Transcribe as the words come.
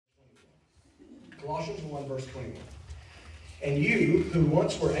Colossians 1, verse 21. And you, who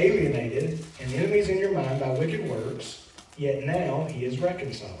once were alienated and enemies in your mind by wicked works, yet now he is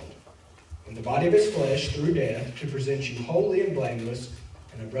reconciled in the body of his flesh through death to present you holy and blameless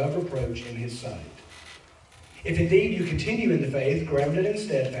and above reproach in his sight. If indeed you continue in the faith, grounded and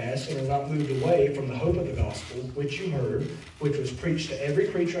steadfast, and are not moved away from the hope of the gospel, which you heard, which was preached to every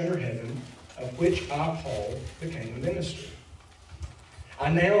creature under heaven, of which I, Paul, became a minister. I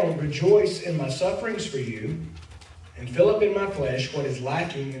now rejoice in my sufferings for you, and fill up in my flesh what is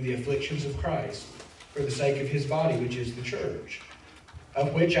lacking in the afflictions of Christ, for the sake of his body, which is the church,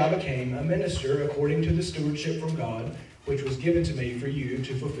 of which I became a minister according to the stewardship from God, which was given to me for you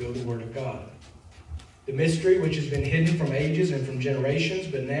to fulfill the word of God. The mystery which has been hidden from ages and from generations,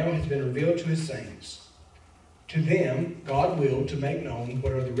 but now has been revealed to his saints. To them God willed to make known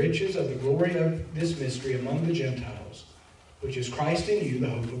what are the riches of the glory of this mystery among the Gentiles, which is Christ in you, the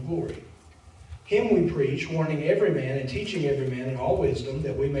hope of glory. Him we preach, warning every man and teaching every man in all wisdom,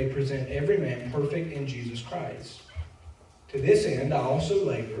 that we may present every man perfect in Jesus Christ. To this end I also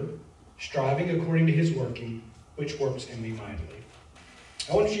labor, striving according to his working, which works in me mightily.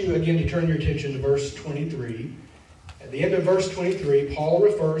 I want you again to turn your attention to verse 23. At the end of verse 23, Paul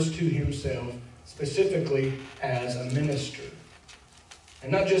refers to himself specifically as a minister.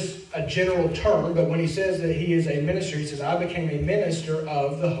 And not just a general term, but when he says that he is a minister, he says, I became a minister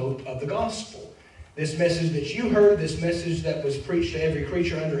of the hope of the gospel. This message that you heard, this message that was preached to every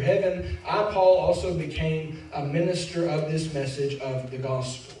creature under heaven, I, Paul, also became a minister of this message of the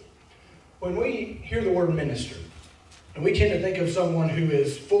gospel. When we hear the word minister, and we tend to think of someone who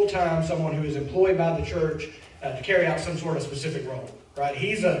is full-time, someone who is employed by the church to carry out some sort of specific role, right?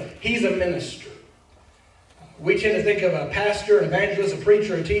 He's a minister. We tend to think of a pastor, an evangelist, a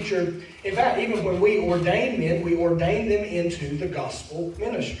preacher, a teacher. In fact, even when we ordain men, we ordain them into the gospel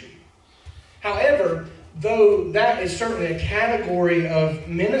ministry. However, though that is certainly a category of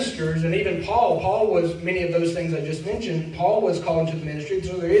ministers, and even Paul was many of those things I just mentioned, Paul was called to the ministry,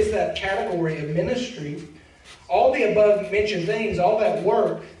 so there is that category of ministry. All the above mentioned things, all that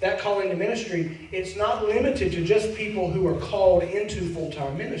work, that calling to ministry, it's not limited to just people who are called into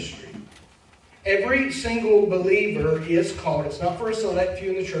full-time ministry. Every single believer is called. It's not for a select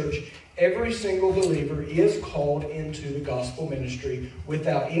few in the church. Every single believer is called into the gospel ministry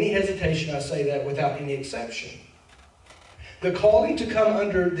without any hesitation. I say that without any exception. The calling to come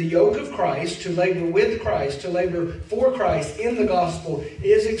under the yoke of Christ, to labor with Christ, to labor for Christ in the gospel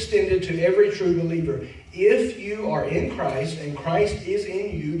is extended to every true believer. If you are in Christ and Christ is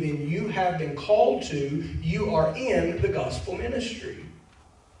in you, then you have been called to, you are in the gospel ministry.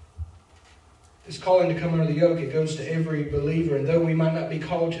 This calling to come under the yoke, it goes to every believer. And though we might not be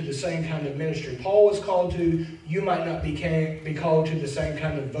called to the same kind of ministry Paul was called to, you might not be called to the same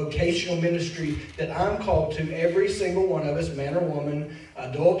kind of vocational ministry that I'm called to. Every single one of us, man or woman,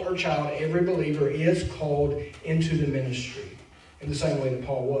 adult or child, every believer is called into the ministry in the same way that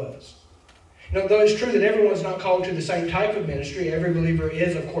Paul was. Now, though it's true that everyone's not called to the same type of ministry, every believer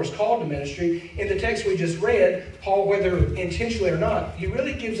is, of course, called to ministry. In the text we just read, Paul, whether intentionally or not, he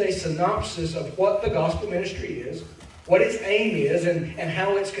really gives a synopsis of what the gospel ministry is, what its aim is, and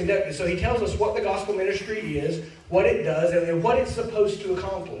how it's conducted. So he tells us what the gospel ministry is, what it does, and what it's supposed to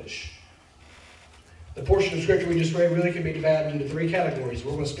accomplish. The portion of Scripture we just read really can be divided into three categories.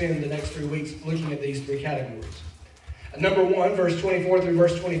 We're going to spend the next 3 weeks looking at these three categories. Number 1, verse 24 through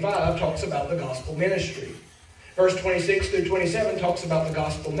verse 25 talks about the gospel ministry. Verse 26 through 27 talks about the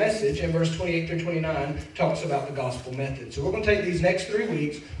gospel message, and verse 28 through 29 talks about the gospel method. So we're going to take these next 3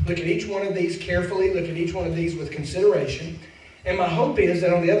 weeks, look at each one of these carefully, look at each one of these with consideration. And my hope is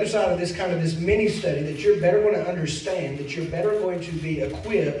that on the other side of this this mini study, that you're better going to understand, that you're better going to be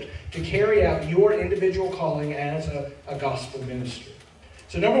equipped to carry out your individual calling as a gospel minister.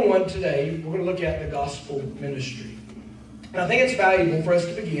 So number 1 today, we're going to look at the gospel ministry. And I think it's valuable for us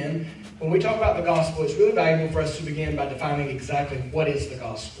to begin, when we talk about the gospel, it's really valuable for us to begin by defining exactly what is the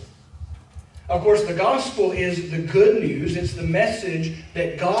gospel. Of course, the gospel is the good news. It's the message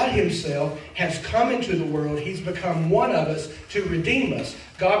that God himself has come into the world. He's become one of us to redeem us.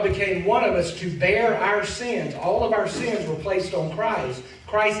 God became one of us to bear our sins. All of our sins were placed on Christ.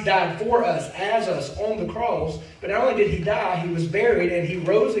 Christ died for us, as us, on the cross. But not only did he die, he was buried and he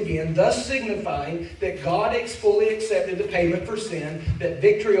rose again, thus signifying that God fully accepted the payment for sin, that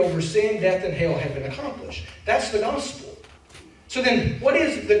victory over sin, death, and hell had been accomplished. That's the gospel. So then, what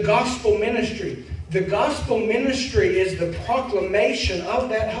is the gospel ministry? The gospel ministry is the proclamation of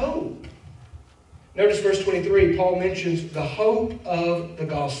that hope. Notice verse 23, Paul mentions the hope of the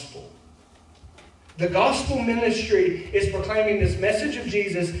gospel. The gospel ministry is proclaiming this message of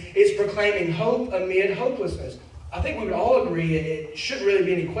Jesus. It's proclaiming hope amid hopelessness. I think we would all agree it shouldn't really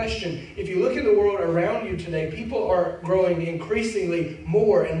be any question. If you look at the world around you today, people are growing increasingly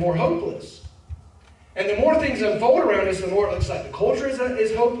more and more hopeless. And the more things unfold around us, the more it looks like the culture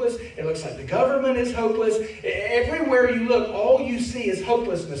is hopeless. It looks like the government is hopeless. Everywhere you look, all you see is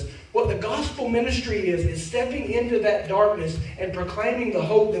hopelessness. What the gospel ministry is stepping into that darkness and proclaiming the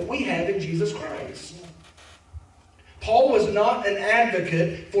hope that we have in Jesus Christ. Paul was not an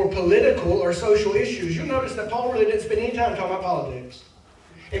advocate for political or social issues. You'll notice that Paul really didn't spend any time talking about politics.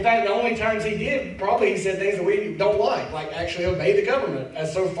 In fact, the only times he did, probably he said things that we don't like actually obey the government,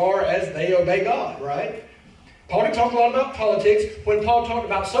 as so far as they obey God, right? Paul didn't talk a lot about politics. When Paul talked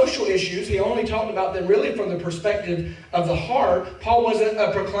about social issues, he only talked about them really from the perspective of the heart. Paul wasn't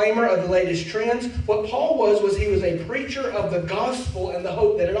a proclaimer of the latest trends. What Paul was he was a preacher of the gospel and the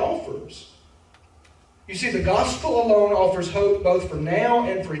hope that it offers. You see, the gospel alone offers hope both for now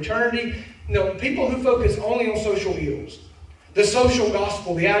and for eternity. People who focus only on social ills, the social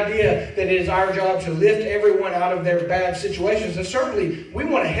gospel, the idea that it is our job to lift everyone out of their bad situations. And certainly, we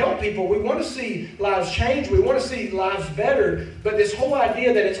want to help people. We want to see lives change. We want to see lives better. But this whole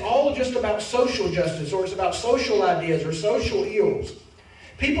idea that it's all just about social justice, or it's about social ideas or social ills.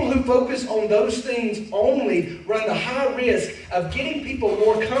 People who focus on those things only run the high risk of getting people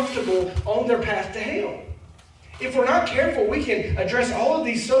more comfortable on their path to hell. If we're not careful, we can address all of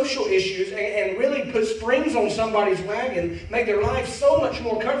these social issues and really put springs on somebody's wagon, make their life so much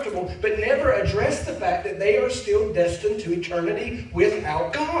more comfortable, but never address the fact that they are still destined to eternity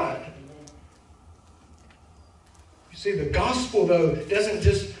without God. You see, the gospel, though, doesn't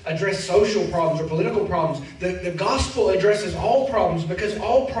just address social problems or political problems. The gospel addresses all problems, because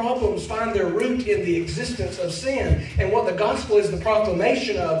all problems find their root in the existence of sin. And what the gospel is the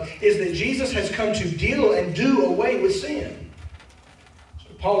proclamation of is that Jesus has come to deal and do away with sin.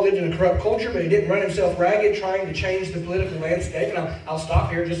 So Paul lived in a corrupt culture, but he didn't run himself ragged trying to change the political landscape. And I'll stop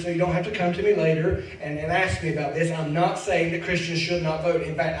here just so you don't have to come to me later and ask me about this. I'm not saying that Christians should not vote.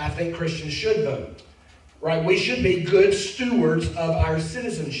 In fact, I think Christians should vote. Right? We should be good stewards of our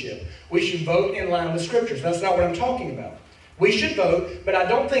citizenship. We should vote in line with Scriptures. That's not what I'm talking about. We should vote, but I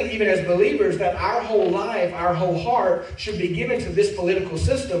don't think even as believers that our whole life, our whole heart should be given to this political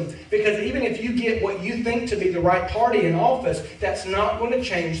system, because even if you get what you think to be the right party in office, that's not going to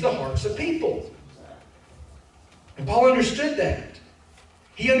change the hearts of people. And Paul understood that.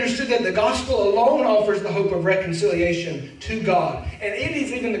 He understood that the gospel alone offers the hope of reconciliation to God. And it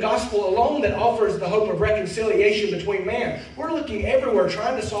is even the gospel alone that offers the hope of reconciliation between man. We're looking everywhere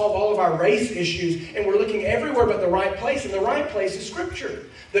trying to solve all of our race issues, and we're looking everywhere but the right place, and the right place is Scripture.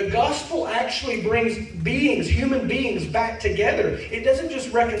 The gospel actually brings human beings back together. It doesn't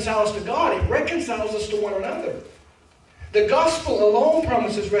just reconcile us to God, it reconciles us to one another. The gospel alone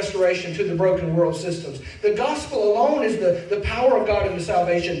promises restoration to the broken world systems. The gospel alone is the power of God into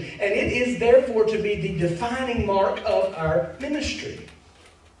salvation. And it is therefore to be the defining mark of our ministry.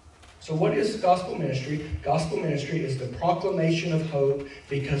 So what is gospel ministry? Gospel ministry is the proclamation of hope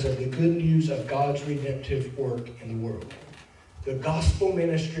because of the good news of God's redemptive work in the world. The gospel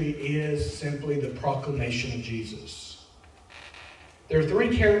ministry is simply the proclamation of Jesus. There are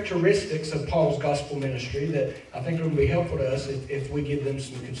three characteristics of Paul's gospel ministry that I think are going to be helpful to us if we give them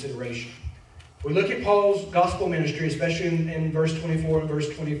some consideration. If we look at Paul's gospel ministry, especially in verse 24 and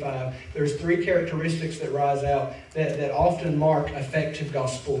verse 25, there's three characteristics that rise out that often mark effective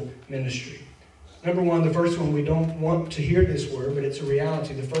gospel ministry. Number one, the first one, we don't want to hear this word, but it's a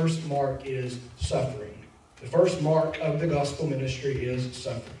reality. The first mark is suffering. The first mark of the gospel ministry is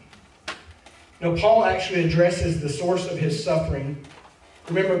suffering. Now, Paul actually addresses the source of his suffering.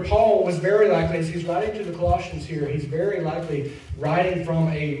 Remember, Paul was very likely, as he's writing to the Colossians here, he's very likely writing from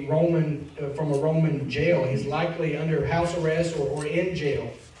a Roman jail. He's likely under house arrest or in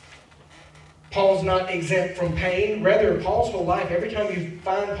jail. Paul's not exempt from pain. Rather, Paul's whole life, every time you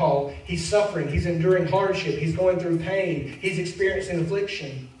find Paul, he's suffering. He's enduring hardship. He's going through pain. He's experiencing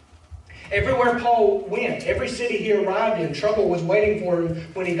affliction. Everywhere Paul went, every city he arrived in, trouble was waiting for him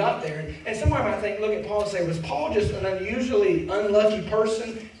when he got there. And somebody might think, look at Paul and say, was Paul just an unusually unlucky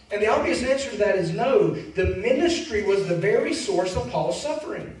person? And the obvious answer to that is no. The ministry was the very source of Paul's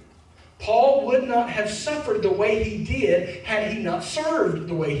suffering. Paul would not have suffered the way he did had he not served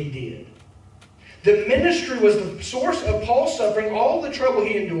the way he did. The ministry was the source of Paul's suffering, all the trouble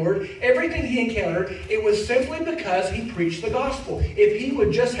he endured, everything he encountered. It was simply because he preached the gospel. If he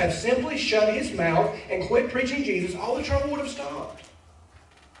would just have simply shut his mouth and quit preaching Jesus, all the trouble would have stopped.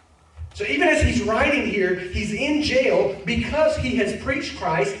 So even as he's writing here, he's in jail because he has preached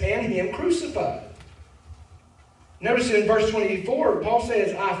Christ and him crucified. Notice in verse 24, Paul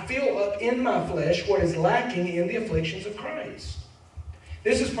says, I fill up in my flesh what is lacking in the afflictions of Christ.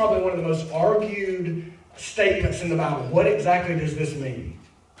 This is probably one of the most argued statements in the Bible. What exactly does this mean?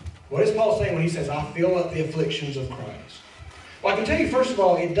 What is Paul saying when he says, I fill up the afflictions of Christ? Well, I can tell you, first of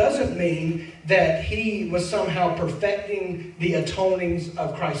all, it doesn't mean that he was somehow perfecting the atonings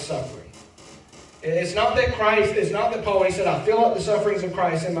of Christ's suffering. It's not that Paul, when he said, I fill up the sufferings of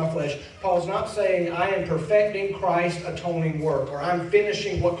Christ in my flesh, Paul's not saying, I am perfecting Christ's atoning work, or I'm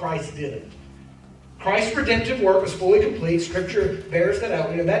finishing what Christ did. Christ's redemptive work was fully complete. Scripture bears that out.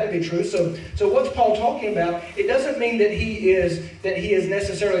 We know that to be true. So what's Paul talking about? It doesn't mean that he is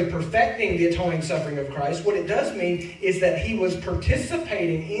necessarily perfecting the atoning suffering of Christ. What it does mean is that he was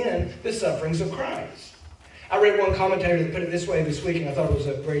participating in the sufferings of Christ. I read one commentator that put it this way this week, and I thought it was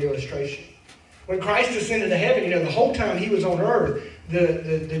a great illustration. When Christ ascended to heaven, the whole time he was on earth,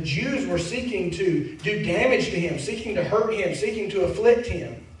 the Jews were seeking to do damage to him, seeking to hurt him, seeking to afflict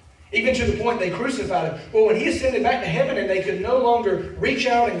him. Even to the point they crucified him. Well, when he ascended back to heaven and they could no longer reach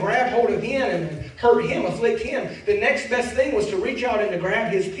out and grab hold of him and hurt him, afflict him, the next best thing was to reach out and to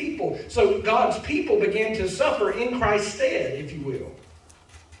grab his people. So God's people began to suffer in Christ's stead, if you will.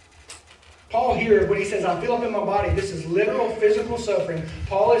 Paul here, when he says, I feel up in my body, this is literal physical suffering.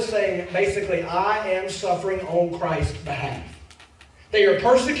 Paul is saying, basically, I am suffering on Christ's behalf. They are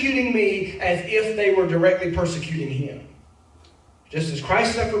persecuting me as if they were directly persecuting him. Just as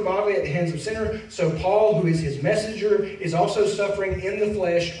Christ suffered bodily at the hands of sinners, so Paul, who is his messenger, is also suffering in the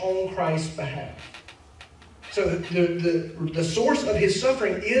flesh on Christ's behalf. So the source of his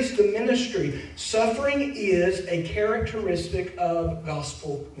suffering is the ministry. Suffering is a characteristic of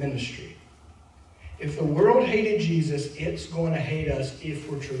gospel ministry. If the world hated Jesus, it's going to hate us if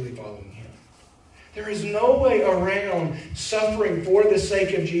we're truly following him. There is no way around suffering for the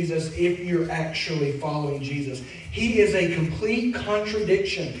sake of Jesus if you're actually following Jesus. He is a complete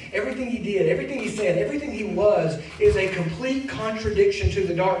contradiction. Everything he did, everything he said, everything he was is a complete contradiction to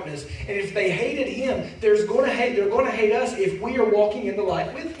the darkness. And if they hated him, they're going to hate us if we are walking in the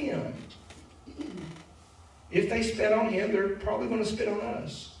light with him. If they spit on him, they're probably going to spit on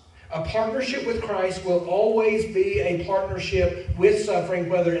us. A partnership with Christ will always be a partnership with suffering,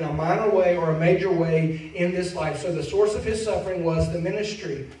 whether in a minor way or a major way in this life. So the source of his suffering was the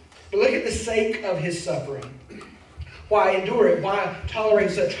ministry. But look at the sake of his suffering. Why endure it? Why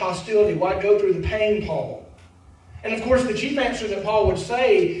tolerate such hostility? Why go through the pain, Paul? And of course, the chief answer that Paul would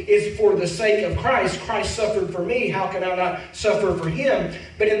say is, for the sake of Christ. Christ suffered for me. How can I not suffer for him?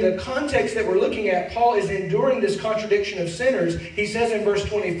 But in the context that we're looking at, Paul is enduring this contradiction of sinners. He says in verse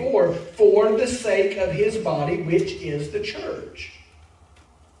 24, for the sake of his body, which is the church.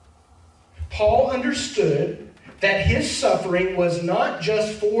 Paul understood that his suffering was not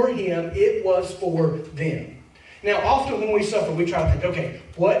just for him, it was for them. Now, often when we suffer, we try to think, okay,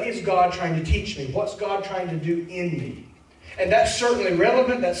 what is God trying to teach me? What's God trying to do in me? And that's certainly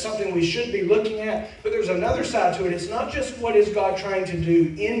relevant. That's something we should be looking at. But there's another side to it. It's not just what is God trying to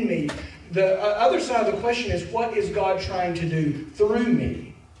do in me. The other side of the question is, what is God trying to do through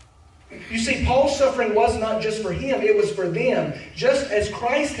me? You see, Paul's suffering was not just for him, it was for them. Just as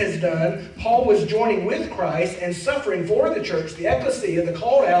Christ has done, Paul was joining with Christ and suffering for the church, the ecclesia, the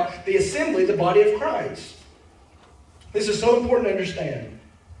called out, the assembly, the body of Christ. This is so important to understand.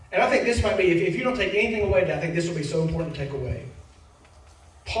 And I think this might be, if you don't take anything away, I think this will be so important to take away.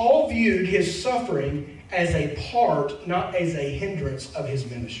 Paul viewed his suffering as a part, not as a hindrance of his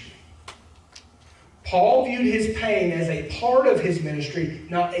ministry. Paul viewed his pain as a part of his ministry,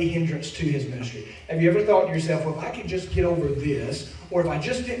 not a hindrance to his ministry. Have you ever thought to yourself, well, if I could just get over this, or if I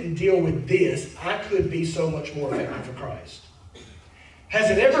just didn't deal with this, I could be so much more effective for Christ? Has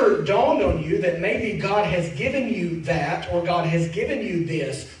it ever dawned on you that maybe God has given you that, or God has given you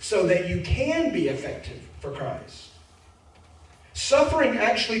this, so that you can be effective for Christ? Suffering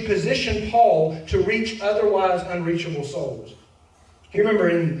actually positioned Paul to reach otherwise unreachable souls. You remember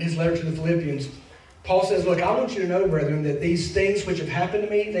in his letter to the Philippians, Paul says, look, I want you to know, brethren, that these things which have happened to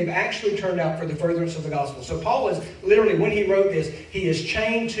me, they've actually turned out for the furtherance of the gospel. So Paul is literally, when he wrote this, he is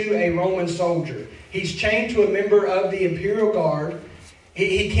chained to a Roman soldier. He's chained to a member of the imperial guard.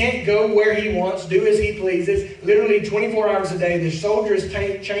 He can't go where he wants, do as he pleases. Literally 24 hours a day, the soldier is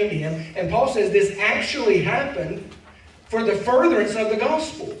chained to him. And Paul says this actually happened for the furtherance of the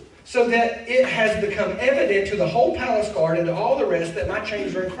gospel, so that it has become evident to the whole palace guard and to all the rest that my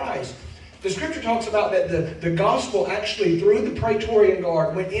chains are in Christ. The scripture talks about that the gospel actually, through the Praetorian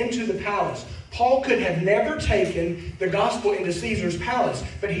Guard, went into the palace. Paul could have never taken the gospel into Caesar's palace.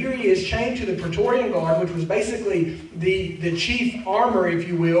 But here he is chained to the Praetorian Guard, which was basically the chief armor, if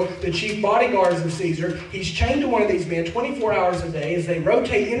you will, the chief bodyguards of Caesar. He's chained to one of these men 24 hours a day as they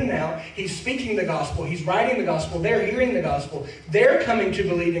rotate in and out. He's speaking the gospel. He's writing the gospel. They're hearing the gospel. They're coming to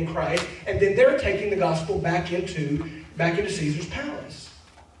believe in Christ. And then they're taking the gospel back into Caesar's palace.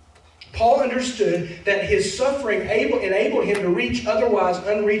 Paul understood that his suffering enabled him to reach otherwise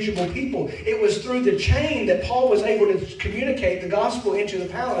unreachable people. It was through the chain that Paul was able to communicate the gospel into the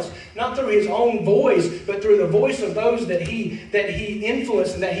palace, not through his own voice, but through the voice of those that he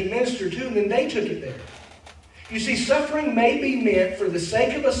influenced and that he ministered to, and then they took it there. You see, suffering may be meant for the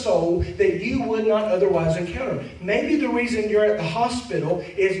sake of a soul that you would not otherwise encounter. Maybe the reason you're at the hospital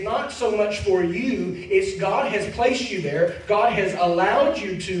is not so much for you, it's God has placed you there. God has allowed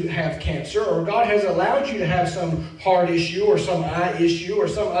you to have cancer, or God has allowed you to have some heart issue or some eye issue or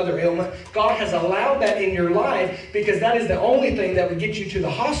some other ailment. God has allowed that in your life because that is the only thing that would get you to the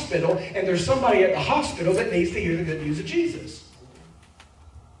hospital, and there's somebody at the hospital that needs to hear the good news of Jesus.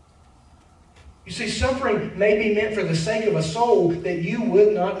 You see, suffering may be meant for the sake of a soul that you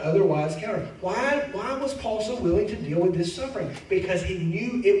would not otherwise encounter. Why was Paul so willing to deal with this suffering? Because he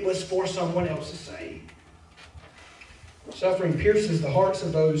knew it was for someone else's sake. Suffering pierces the hearts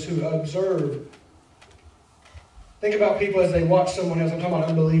of those who observe. Think about people as they watch someone else. I'm talking about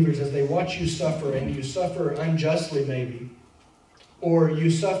unbelievers. As they watch you suffer, and you suffer unjustly maybe. Or you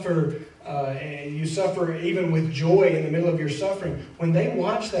suffer even with joy in the middle of your suffering. When they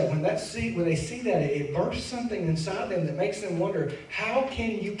watch that, when they see that, it bursts something inside them that makes them wonder, how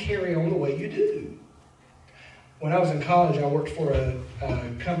can you carry on the way you do? When I was in college, I worked for a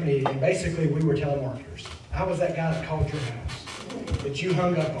company, and basically we were telemarketers. I was that guy that called your house, that you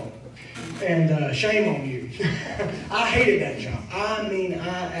hung up on. And shame on you. I hated that job.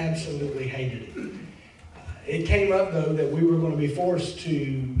 I absolutely hated it. It came up, though, that we were going to be forced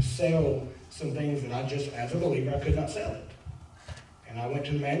to sell some things that I just, as a believer, I could not sell it. And I went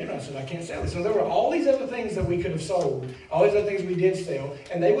to the manager and I said, I can't sell it. So there were all these other things that we could have sold, all these other things we did sell,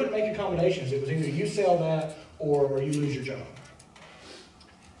 and they wouldn't make accommodations. It was either you sell that or you lose your job.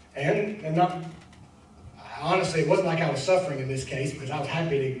 Honestly, it wasn't like I was suffering in this case because I was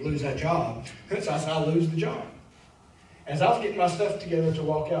happy to lose that job. So I said, I'll lose the job. As I was getting my stuff together to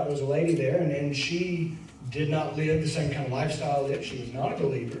walk out, there was a lady there, and she did not live the same kind of lifestyle I lived. She was not a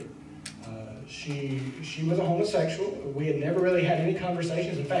believer. She was a homosexual. We had never really had any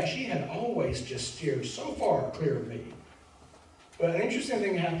conversations. In fact, she had always just steered so far clear of me. But an interesting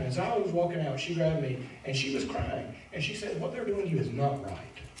thing happened. As I was walking out, she grabbed me, and she was crying. And she said, what they're doing to you is not right.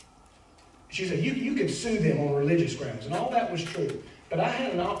 She said, you could sue them on religious grounds. And all that was true. But I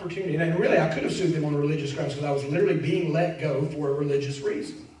had an opportunity, and really I could have sued them on religious grounds because I was literally being let go for a religious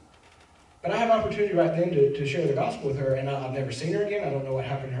reason. But I had an opportunity right then to share the gospel with her, and I've never seen her again. I don't know what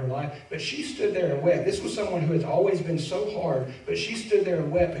happened in her life. But she stood there and wept. This was someone who has always been so hard, but she stood there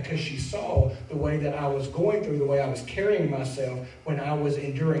and wept because she saw the way that I was going through, the way I was carrying myself when I was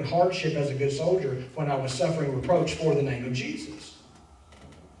enduring hardship as a good soldier, when I was suffering reproach for the name of Jesus.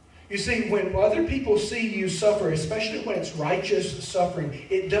 You see, when other people see you suffer, especially when it's righteous suffering,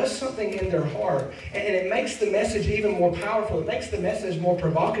 it does something in their heart. And it makes the message even more powerful. It makes the message more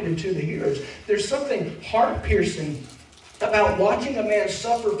provocative to the hearers. There's something heart-piercing about watching a man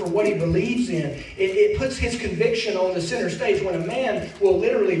suffer for what he believes in. It puts his conviction on the center stage. When a man will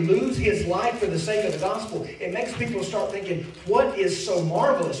literally lose his life for the sake of the gospel, it makes people start thinking, what is so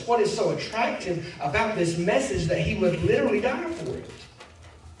marvelous, what is so attractive about this message that he would literally die for it?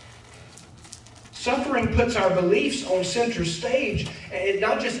 Suffering puts our beliefs on center stage. And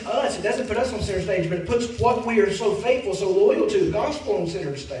not just us. It doesn't put us on center stage, but it puts what we are so faithful, so loyal to, the gospel, on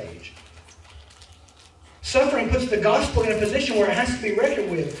center stage. Suffering puts the gospel in a position where it has to be reckoned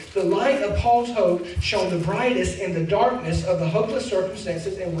with. The light of Paul's hope shone the brightest in the darkness of the hopeless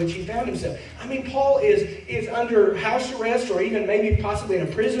circumstances in which he found himself. Paul is under house arrest, or even maybe possibly in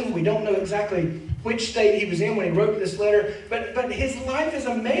a prison. We don't know exactly which state he was in when he wrote this letter. But his life is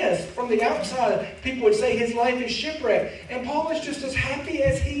a mess. From the outside, people would say his life is shipwrecked. And Paul is just as happy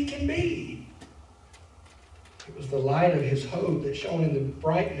as he can be. It was the light of his hope that shone in the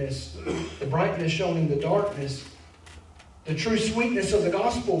brightness shone in the darkness. The true sweetness of the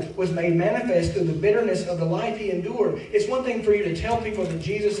gospel was made manifest through the bitterness of the life he endured. It's one thing for you to tell people that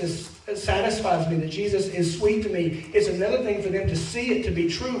Jesus satisfies me, that Jesus is sweet to me. It's another thing for them to see it to be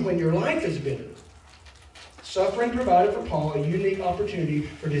true when your life is bitter. Suffering provided for Paul a unique opportunity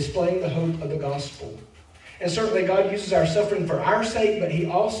for displaying the hope of the gospel. And certainly God uses our suffering for our sake, but He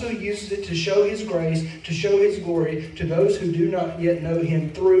also uses it to show His grace, to show His glory to those who do not yet know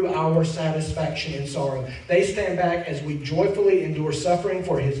Him through our satisfaction in sorrow. They stand back as we joyfully endure suffering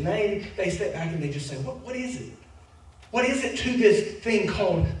for His name. They step back and they just say, what is it? What is it to this thing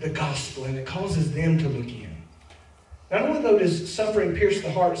called the gospel? And it causes them to look in. Not only though does suffering pierce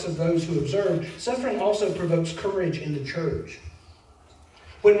the hearts of those who observe, suffering also provokes courage in the church.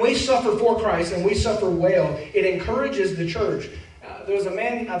 When we suffer for Christ and we suffer well, it encourages the church. There was a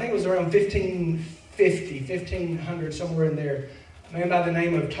man, I think it was around 1500, somewhere in there, a man by the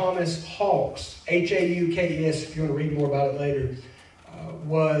name of Thomas Hawkes, Haukes, if you want to read more about it later,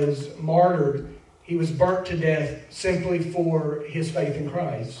 was martyred. He was burnt to death simply for his faith in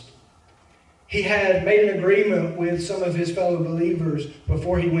Christ. He had made an agreement with some of his fellow believers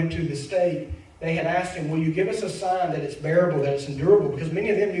before he went to the stake. They had asked him, will you give us a sign that it's bearable, that it's endurable? Because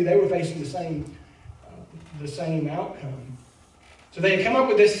many of them knew they were facing the same outcome. So they had come up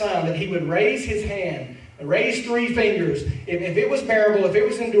with this sign that he would raise his hand, and raise 3 fingers. If it was bearable, if it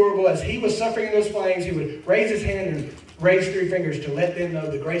was endurable, as he was suffering in those flames, he would raise his hand and raise 3 fingers to let them know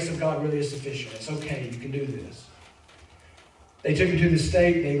the grace of God really is sufficient. It's okay, you can do this. They took him to the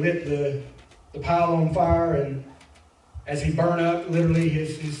stake, they lit the pile on fire, and as he burned up, literally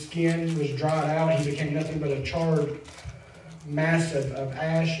his skin was dried out. He became nothing but a charred mass of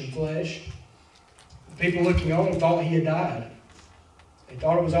ash and flesh. People looking on thought he had died. They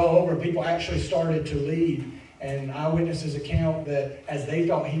thought it was all over. People actually started to leave. And eyewitnesses account that as they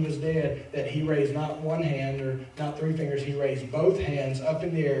thought he was dead, that he raised not one hand or not 3 fingers. He raised both hands up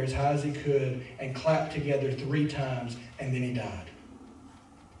in the air as high as he could and clapped together 3 times, and then he died.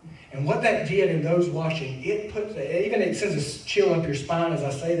 And what that did in those watching, it sends a chill up your spine as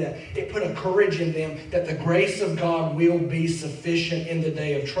I say that. It put a courage in them that the grace of God will be sufficient in the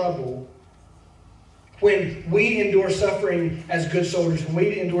day of trouble. When we endure suffering as good soldiers, when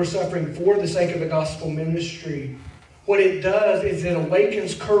we endure suffering for the sake of the gospel ministry, what it does is it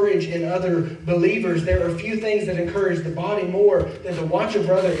awakens courage in other believers. There are few things that encourage the body more than to watch a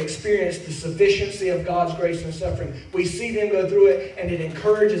brother experience the sufficiency of God's grace in suffering. We see them go through it, and it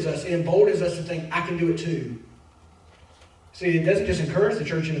encourages us. It emboldens us to think, I can do it too. See, it doesn't just encourage the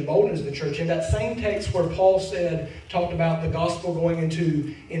church, it emboldens the church. In that same text where Paul talked about the gospel going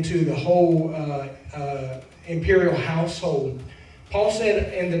into the whole imperial household, Paul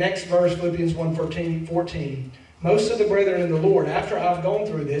said in the next verse, Philippians 1:14, most of the brethren in the Lord, after I've gone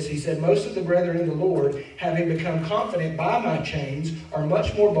through this, he said, most of the brethren in the Lord, having become confident by my chains, are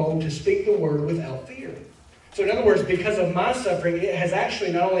much more bold to speak the word without fear. So in other words, because of my suffering, it has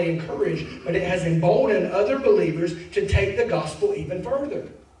actually not only encouraged, but it has emboldened other believers to take the gospel even further.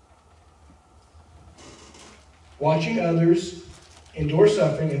 Watching others endure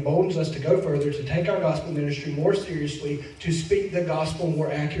suffering emboldens us to go further, to take our gospel ministry more seriously, to speak the gospel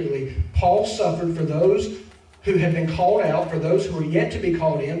more accurately. Paul suffered for those who had been called out, for those who were yet to be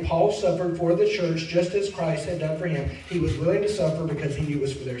called in. Paul suffered for the church just as Christ had done for him. He was willing to suffer because he knew it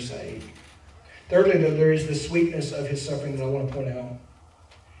was for their sake. Thirdly, though, there is the sweetness of his suffering that I want to point out.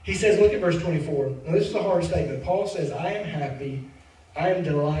 He says, look at verse 24. Now, this is a hard statement. Paul says, I am happy, I am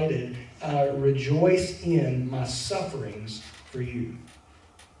delighted, I rejoice in my sufferings for you.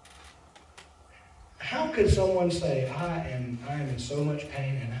 How could someone say, I am in so much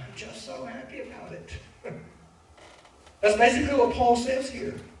pain and I'm just so happy about it? That's basically what Paul says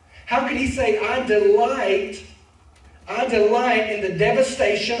here. How could he say, I delight in the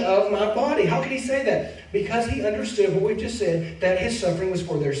devastation of my body? How could he say that? Because he understood what we've just said, that his suffering was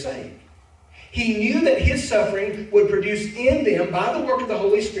for their sake. He knew that his suffering would produce in them, by the work of the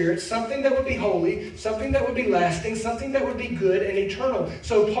Holy Spirit, something that would be holy, something that would be lasting, something that would be good and eternal.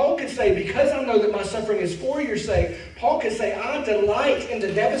 So Paul could say, because I know that my suffering is for your sake, Paul could say, I delight in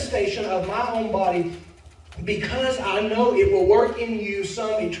the devastation of my own body because I know it will work in you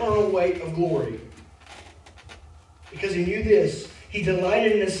some eternal weight of glory. Because he knew this. He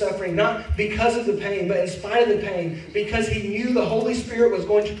delighted in his suffering, not because of the pain, but in spite of the pain, because he knew the Holy Spirit was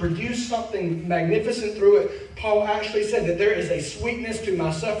going to produce something magnificent through it. Paul actually said that there is a sweetness to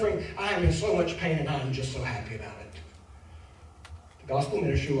my suffering. I am in so much pain and I am just so happy about it. The gospel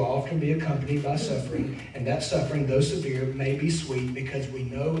ministry will often be accompanied by suffering, and that suffering, though severe, may be sweet because we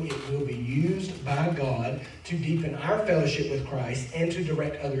know it will be used by God to deepen our fellowship with Christ and to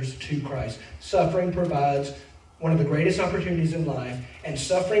direct others to Christ. Suffering provides one of the greatest opportunities in life, and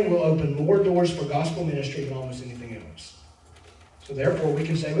suffering will open more doors for gospel ministry than almost anything else. So therefore, we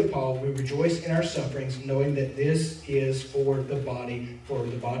can say with Paul, we rejoice in our sufferings, knowing that this is for the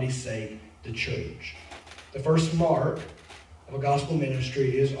body's sake, the church. The first mark of a gospel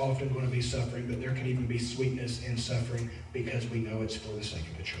ministry is often going to be suffering, but there can even be sweetness in suffering because we know it's for the sake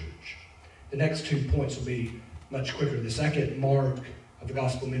of the church. The next 2 points will be much quicker. The second mark of the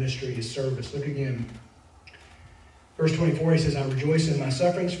gospel ministry is service. Look again. Verse 24, he says, I rejoice in my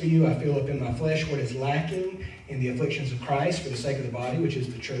sufferings for you. I feel up in my flesh what is lacking in the afflictions of Christ for the sake of the body, which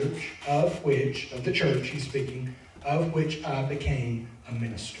is the church, of the church he's speaking, of which I became a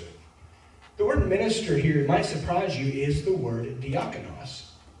minister. The word minister here, it might surprise you, is the word diakonos.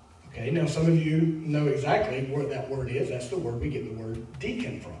 Okay, now some of you know exactly what that word is. That's the word we get the word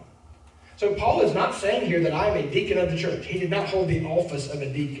deacon from. So Paul is not saying here that I am a deacon of the church. He did not hold the office of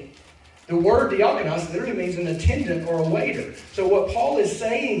a deacon. The word diakonos literally means an attendant or a waiter. So what Paul is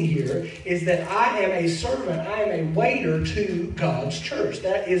saying here is that I am a servant, I am a waiter to God's church.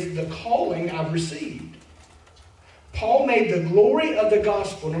 That is the calling I've received. Paul made the glory of the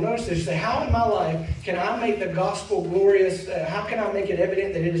gospel. Now notice this, say, how in my life can I make the gospel glorious? How can I make it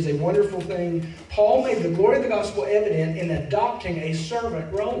evident that it is a wonderful thing? Paul made the glory of the gospel evident in adopting a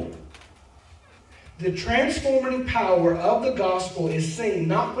servant role. The transformative power of the gospel is seen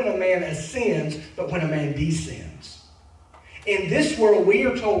not when a man ascends, but when a man descends. In this world, we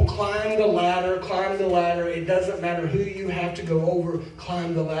are told, climb the ladder, climb the ladder. It doesn't matter who you have to go over,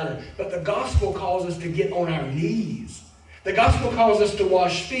 climb the ladder. But the gospel calls us to get on our knees. The gospel calls us to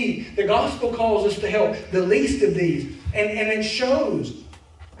wash feet. The gospel calls us to help the least of these. And it shows.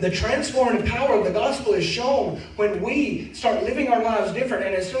 The transformative power of the gospel is shown when we start living our lives different,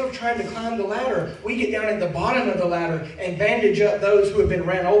 and instead of trying to climb the ladder, we get down at the bottom of the ladder and bandage up those who have been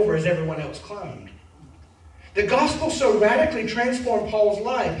ran over as everyone else climbed. The gospel so radically transformed Paul's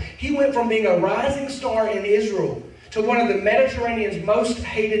life. He went from being a rising star in Israel to one of the Mediterranean's most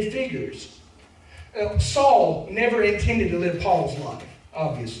hated figures. Saul never intended to live Paul's life,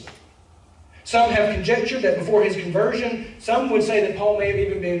 obviously. Some have conjectured that before his conversion, some would say that Paul may have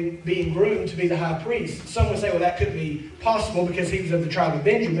even been being groomed to be the high priest. Some would say, well, that couldn't be possible because he was of the tribe of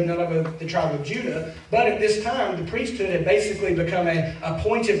Benjamin, not of the tribe of Judah. But at this time, the priesthood had basically become an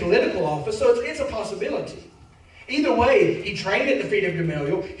appointed political office, so it's a possibility. Either way, he trained at the feet of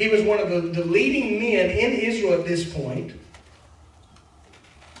Gamaliel. He was one of the leading men in Israel at this point.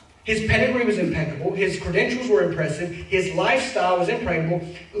 His pedigree was impeccable. His credentials were impressive. His lifestyle was impregnable.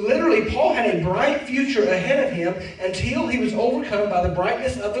 Literally, Paul had a bright future ahead of him until he was overcome by the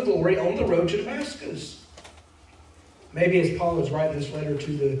brightness of the glory on the road to Damascus. Maybe as Paul is writing this letter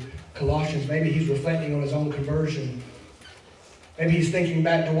to the Colossians, maybe he's reflecting on his own conversion. Maybe he's thinking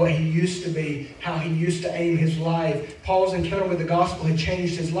back to what he used to be, how he used to aim his life. Paul's encounter with the gospel had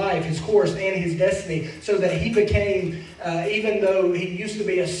changed his life, his course, and his destiny, so that he became, even though he used to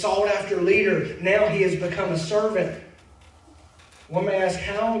be a sought-after leader, now he has become a servant. One may ask,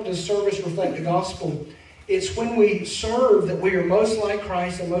 how does service reflect the gospel? It's when we serve that we are most like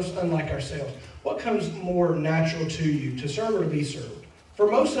Christ and most unlike ourselves. What comes more natural to you, to serve or to be served? For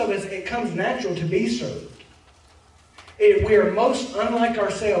most of us, it comes natural to be served. We are most unlike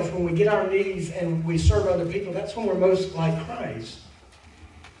ourselves when we get our knees and we serve other people. That's when we're most like Christ.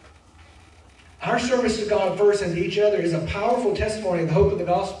 Our service to God first and to each other is a powerful testimony of the hope of the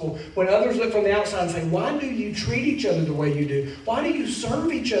gospel. When others look from the outside and say, why do you treat each other the way you do? Why do you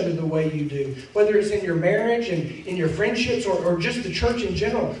serve each other the way you do? Whether it's in your marriage and in your friendships or just the church in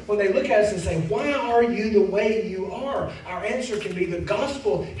general. When they look at us and say, why are you the way you are? Our answer can be, the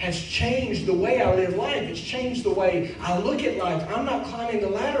gospel has changed the way I live life. It's changed the way I look at life. I'm not climbing the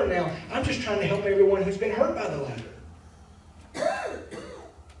ladder now. I'm just trying to help everyone who's been hurt by the ladder.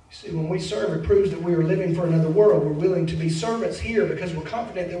 See, when we serve, it proves that we are living for another world. We're willing to be servants here because we're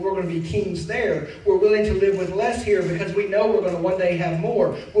confident that we're going to be kings there. We're willing to live with less here because we know we're going to one day have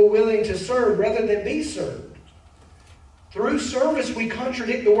more. We're willing to serve rather than be served. Through service, we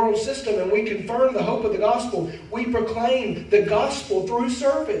contradict the world system and we confirm the hope of the gospel. We proclaim the gospel through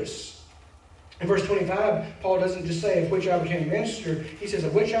service. In verse 25, Paul doesn't just say, of which I became a minister. He says,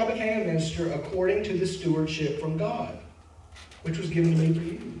 of which I became a minister according to the stewardship from God, which was given to me for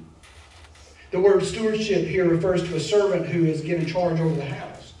you. The word stewardship here refers to a servant who is given charge over the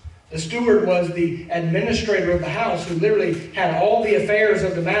house. The steward was the administrator of the house who literally had all the affairs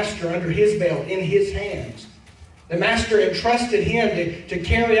of the master under his belt, in his hands. The master entrusted him to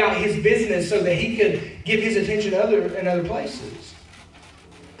carry out his business so that he could give his attention in other places.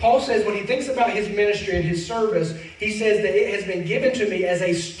 Paul says when he thinks about his ministry and his service, he says that it has been given to me as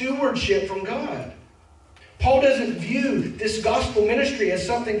a stewardship from God. Paul doesn't view this gospel ministry as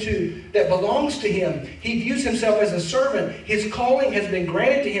something that belongs to him. He views himself as a servant. His calling has been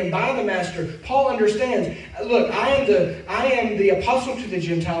granted to him by the Master. Paul understands, look, I am the apostle to the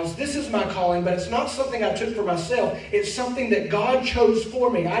Gentiles. This is my calling, but it's not something I took for myself. It's something that God chose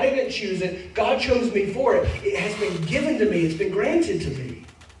for me. I didn't choose it. God chose me for it. It has been given to me. It's been granted to me.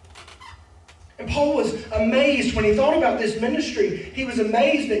 And Paul was amazed when he thought about this ministry. He was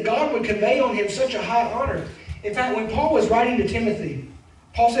amazed that God would convey on him such a high honor. In fact, when Paul was writing to Timothy,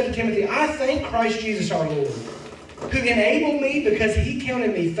 Paul said to Timothy, I thank Christ Jesus our Lord, who enabled me because he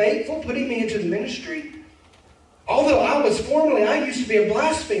counted me faithful, putting me into the ministry. Although I used to be a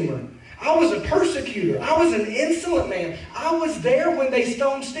blasphemer. I was a persecutor. I was an insolent man. I was there when they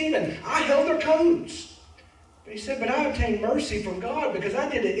stoned Stephen. I held their coats. He said, but I obtained mercy from God because I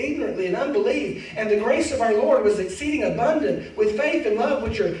did it ignorantly in unbelief. And the grace of our Lord was exceeding abundant with faith and love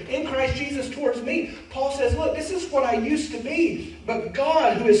which are in Christ Jesus towards me. Paul says, look, this is what I used to be. But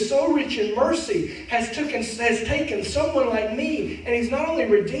God, who is so rich in mercy, has taken someone like me. And he's not only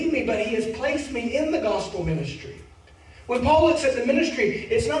redeemed me, but he has placed me in the gospel ministry. When Paul looks at the ministry,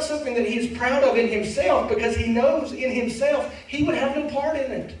 it's not something that he is proud of in himself because he knows in himself he would have no part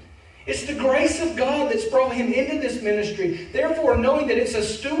in it. It's the grace of God that's brought him into this ministry. Therefore, knowing that it's a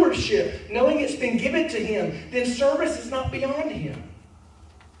stewardship, knowing it's been given to him, then service is not beyond him.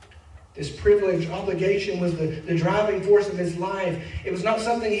 This privilege, obligation was the driving force of his life. It was not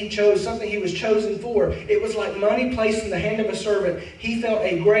something he chose, something he was chosen for. It was like money placed in the hand of a servant. He felt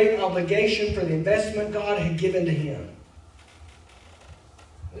a great obligation for the investment God had given to him.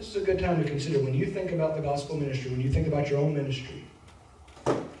 This is a good time to consider when you think about the gospel ministry, when you think about your own ministry.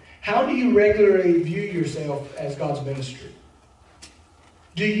 How do you regularly view yourself as God's ministry?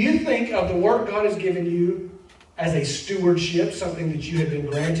 Do you think of the work God has given you as a stewardship, something that you have been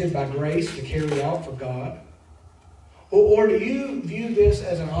granted by grace to carry out for God? Or do you view this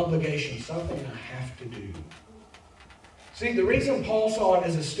as an obligation, something I have to do? See, the reason Paul saw it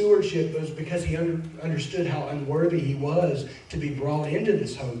as a stewardship was because he understood how unworthy he was to be brought into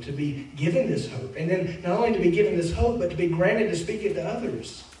this hope, to be given this hope. And then not only to be given this hope, but to be granted to speak it to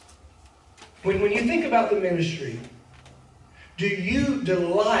others. When you think about the ministry, do you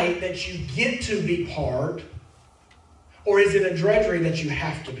delight that you get to be part, or is it a drudgery that you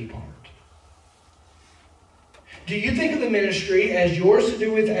have to be part? Do you think of the ministry as yours to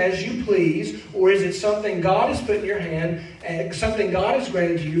do with as you please, or is it something God has put in your hand, and something God has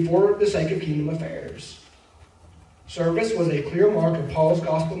granted to you for the sake of kingdom affairs? Service was a clear mark of Paul's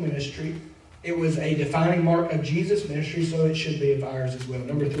gospel ministry. It was a defining mark of Jesus' ministry, so it should be of ours as well.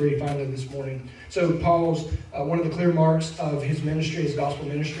 Number 3, finally this morning. So Paul's, one of the clear marks of his ministry, his gospel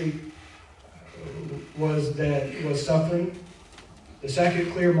ministry, was suffering. The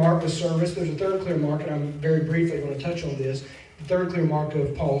second clear mark was service. There's a third clear mark, and I'm very briefly going to touch on this. The third clear mark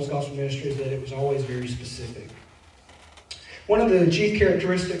of Paul's gospel ministry is that it was always very specific. One of the chief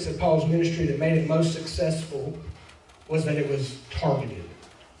characteristics of Paul's ministry that made it most successful was that it was targeted.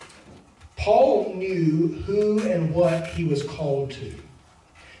 Paul knew who and what he was called to.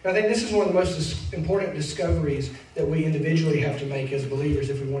 Now, I think this is one of the most important discoveries that we individually have to make as believers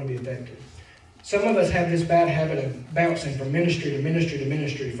if we want to be effective. Some of us have this bad habit of bouncing from ministry to ministry to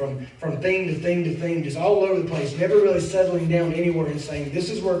ministry, from thing to thing to thing, just all over the place, never really settling down anywhere and saying, this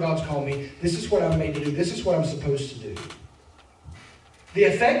is where God's called me, this is what I'm made to do, this is what I'm supposed to do. The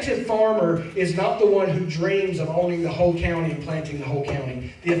effective farmer is not the one who dreams of owning the whole county and planting the whole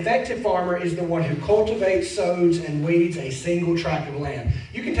county. The effective farmer is the one who cultivates, sows, and weeds a single tract of land.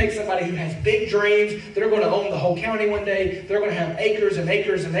 You can take somebody who has big dreams. They're going to own the whole county one day. They're going to have acres and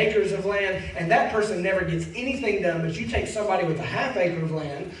acres and acres of land, and that person never gets anything done. But you take somebody with a half acre of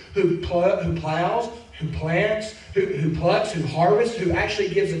land who plows, who plants, who plucks, who harvests, who actually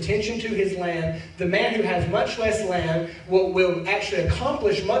gives attention to his land. The man who has much less land will actually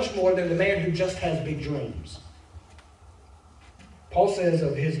accomplish much more than the man who just has big dreams. Paul says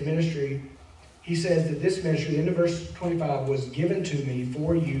of his ministry, he says that this ministry, in verse 25, was given to me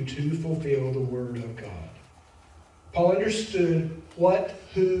for you to fulfill the word of God. Paul understood what,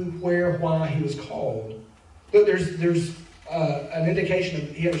 who, where, why he was called. But there's an indication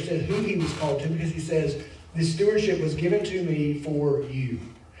of he understood who he was called to, because he says, this stewardship was given to me for you.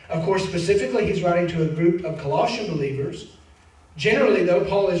 Of course, specifically, he's writing to a group of Colossian believers. Generally, though,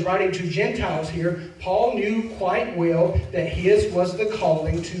 Paul is writing to Gentiles here. Paul knew quite well that his was the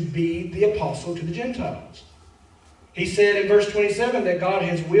calling to be the apostle to the Gentiles. He said in verse 27 that God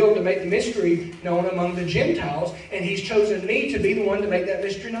has willed to make the mystery known among the Gentiles, and he's chosen me to be the one to make that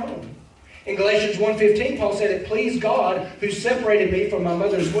mystery known. In Galatians 1:15, Paul said, "It pleased God who separated me from my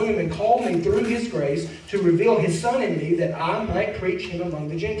mother's womb and called me through his grace to reveal his Son in me that I might preach him among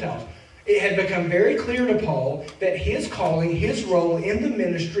the Gentiles." It had become very clear to Paul that his calling, his role in the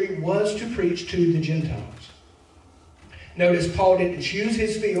ministry was to preach to the Gentiles. Notice Paul didn't choose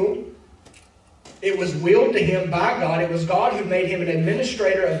his field. It was willed to him by God. It was God who made him an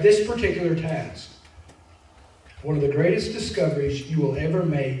administrator of this particular task. One of the greatest discoveries you will ever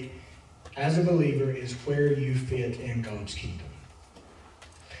make as a believer is where you fit in God's kingdom.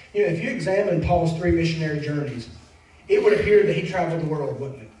 You know, if you examine Paul's 3 missionary journeys, it would appear that he traveled the world,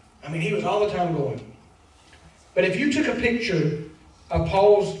 wouldn't it? I mean, he was all the time going. But if you took a picture of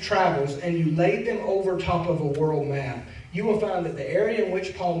Paul's travels and you laid them over top of a world map, you will find that the area in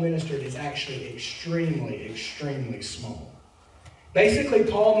which Paul ministered is actually extremely, extremely small. Basically,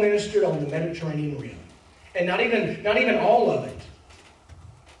 Paul ministered on the Mediterranean Rim. And not even all of it.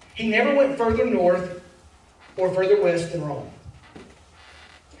 He never went further north or further west than Rome.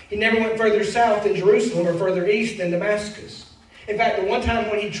 He never went further south than Jerusalem or further east than Damascus. In fact, the one time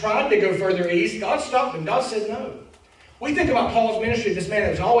when he tried to go further east, God stopped him. God said no. We think about Paul's ministry, this man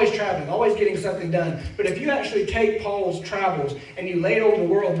that was always traveling, always getting something done. But if you actually take Paul's travels and you lay it over the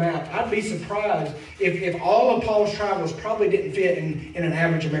world map, I'd be surprised if all of Paul's travels probably didn't fit in an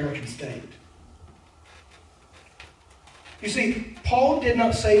average American state. You see, Paul did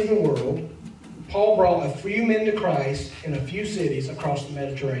not save the world. Paul brought a few men to Christ in a few cities across the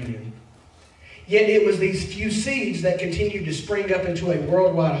Mediterranean. Yet it was these few seeds that continued to spring up into a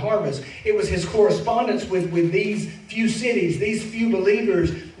worldwide harvest. It was his correspondence with these few cities, these few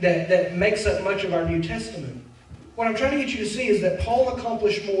believers, that makes up much of our New Testament. What I'm trying to get you to see is that Paul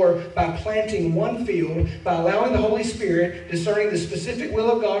accomplished more by planting one field, by allowing the Holy Spirit, discerning the specific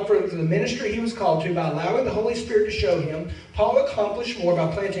will of God for the ministry he was called to, by allowing the Holy Spirit to show him. Paul accomplished more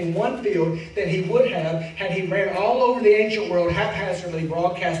by planting one field than he would have had he ran all over the ancient world haphazardly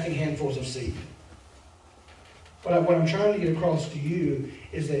broadcasting handfuls of seed. What I'm trying to get across to you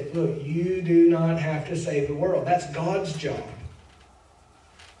is that, look, you do not have to save the world. That's God's job.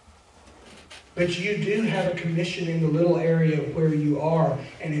 But you do have a commission in the little area where you are,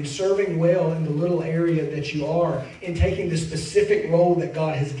 and in serving well in the little area that you are, in taking the specific role that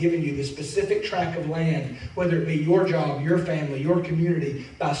God has given you, the specific tract of land, whether it be your job, your family, your community,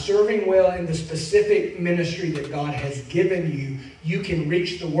 by serving well in the specific ministry that God has given you, you can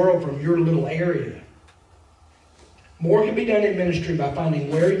reach the world from your little area. More can be done in ministry by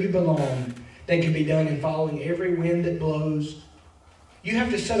finding where you belong than can be done in following every wind that blows. You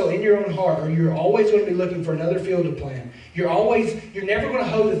have to settle in your own heart, or you're always going to be looking for another field to plant. You're never going to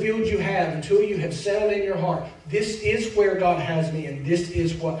hoe the field you have until you have settled in your heart. This is where God has me, and this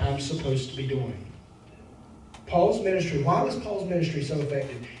is what I'm supposed to be doing. Paul's ministry, why was Paul's ministry so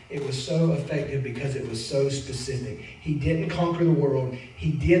effective? It was so effective because it was so specific. He didn't conquer the world.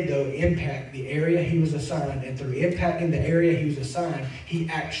 He did, though, impact the area he was assigned. And through impacting the area he was assigned, he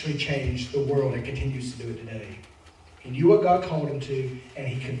actually changed the world and continues to do it today. He knew what God called him to, and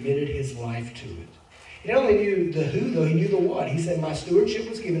he committed his life to it. He not only knew the who, though, he knew the what. He said, my stewardship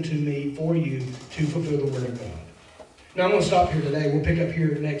was given to me for you to fulfill the word of God. Now, I'm going to stop here today. We'll pick up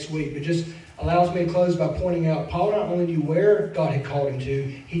here next week. But just allows me to close by pointing out Paul not only knew where God had called him to,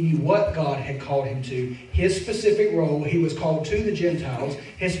 he knew what God had called him to. His specific role, he was called to the Gentiles.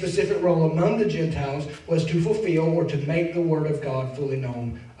 His specific role among the Gentiles was to fulfill or to make the word of God fully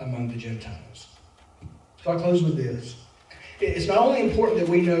known among the Gentiles. So I close with this. It's not only important that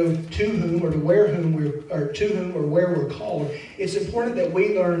we know to whom or where we're called. It's important that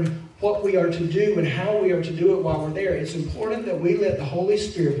we learn what we are to do and how we are to do it while we're there. It's important that we let the Holy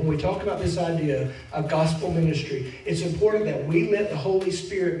Spirit, when we talk about this idea of gospel ministry, it's important that we let the Holy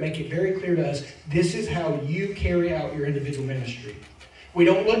Spirit make it very clear to us, this is how you carry out your individual ministry. We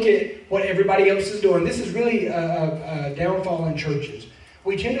don't look at what everybody else is doing. This is really a downfall in churches.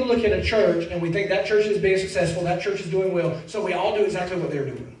 We tend to look at a church and we think that church is being successful, that church is doing well, so we all do exactly what they're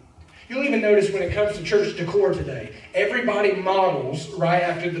doing. You'll even notice when it comes to church decor today, everybody models right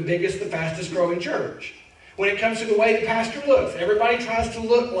after the biggest, the fastest growing church. When it comes to the way the pastor looks, everybody tries to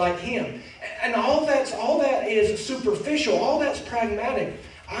look like him. And all that is superficial, all that's pragmatic.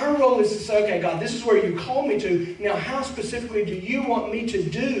 Our role is to say, okay, God, this is where you call me to. Now, how specifically do you want me to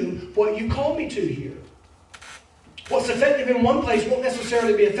do what you call me to here? What's effective in one place won't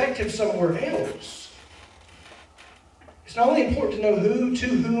necessarily be effective somewhere else. It's not only important to know who, to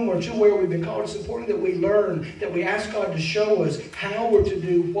whom, or to where we've been called. It's important that we learn, that we ask God to show us how we're to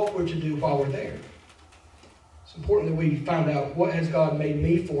do what we're to do while we're there. It's important that we find out, what has God made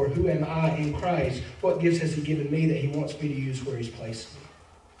me for? Who am I in Christ? What gifts has He given me that He wants me to use where He's placed me?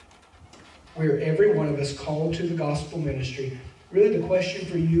 We're every one of us called to the gospel ministry. Really the question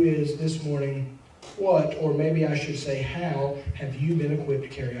for you is this morning, what, or maybe I should say how, have you been equipped to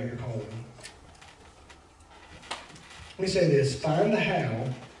carry out your calling? Let me say this, find the how,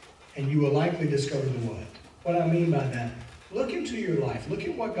 and you will likely discover the what. What I mean by that, look into your life. Look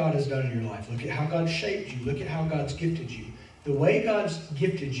at what God has done in your life. Look at how God shaped you. Look at how God's gifted you. The way God's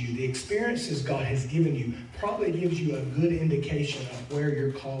gifted you, the experiences God has given you, probably gives you a good indication of where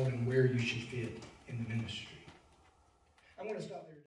you're called and where you should fit in the ministry. I'm going to stop there.